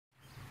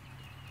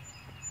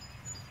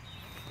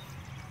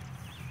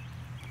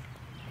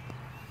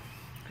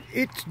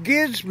It's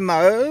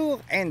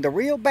Gizmo and the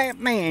real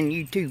Batman,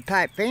 YouTube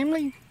type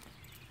family.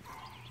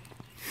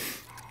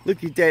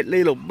 Look at that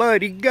little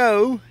buddy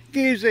go,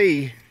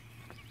 Gizzy.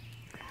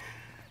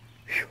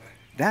 Whew,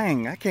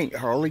 dang, I can't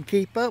hardly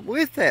keep up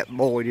with that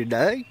boy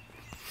today.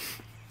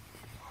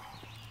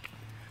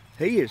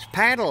 He is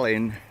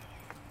paddling.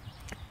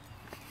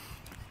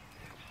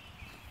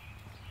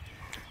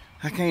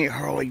 I can't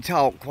hardly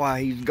talk while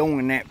he's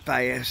going that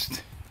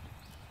fast.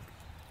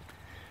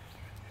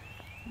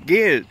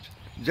 Giz,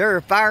 is there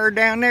a fire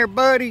down there,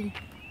 buddy?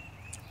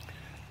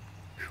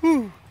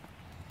 Whew.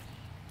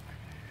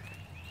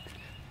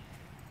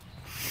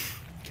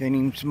 Can't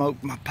even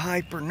smoke my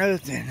pipe or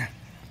nothing.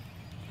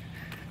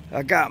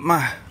 I got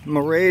my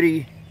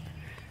Moretti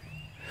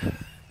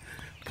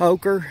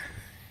poker.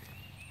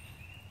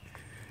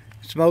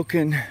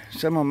 Smoking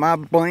some of my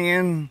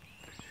blend.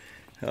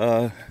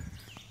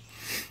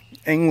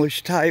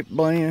 English type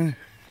blend.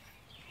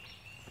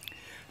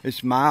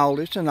 It's mild.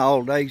 It's an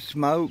all-day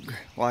smoke,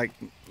 like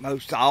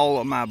most all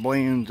of my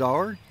blends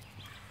are.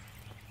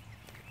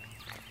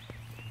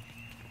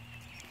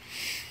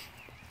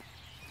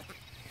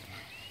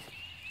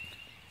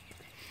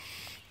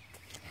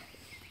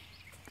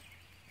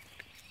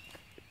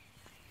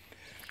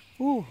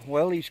 Ooh,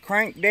 well, he's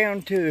cranked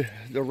down to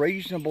the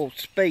reasonable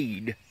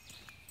speed.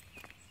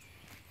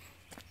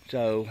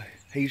 So,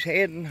 he's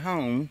heading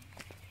home.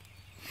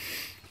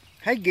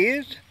 Hey,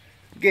 Giz.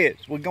 Giz,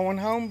 we going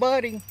home,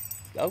 buddy?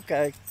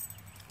 Okay.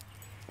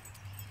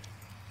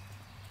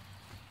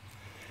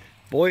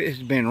 Boy,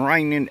 it's been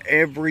raining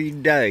every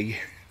day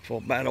for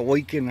about a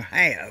week and a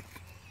half.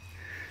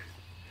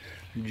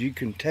 As you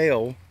can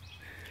tell,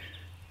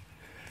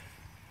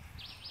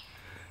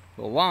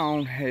 the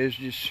lawn has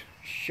just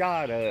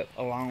shot up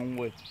along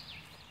with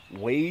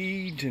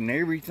weeds and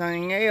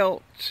everything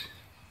else.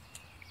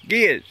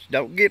 Giz,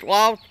 don't get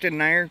lost in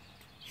there.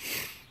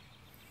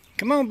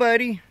 Come on,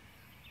 buddy.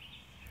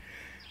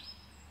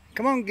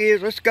 Come on,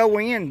 Giz, let's go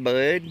in,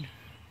 bud.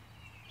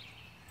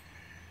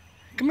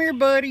 Come here,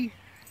 buddy.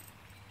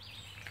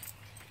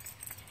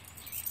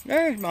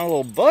 There's my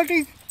little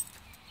buddy.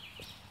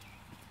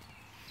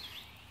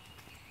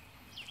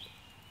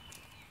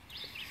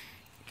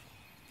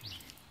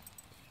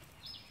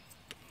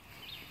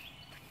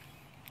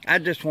 I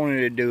just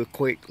wanted to do a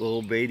quick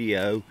little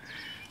video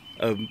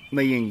of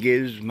me and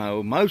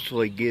Gizmo,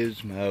 mostly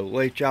Gizmo,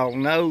 let y'all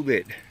know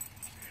that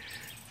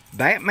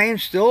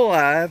Batman's still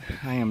alive.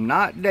 I am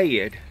not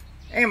dead.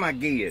 Am I,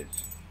 Giz?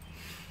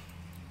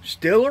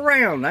 Still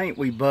around, ain't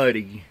we,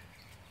 buddy?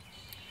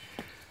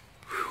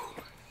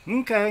 Whew.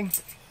 Okay.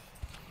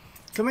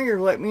 Come here,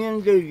 let me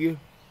undo you.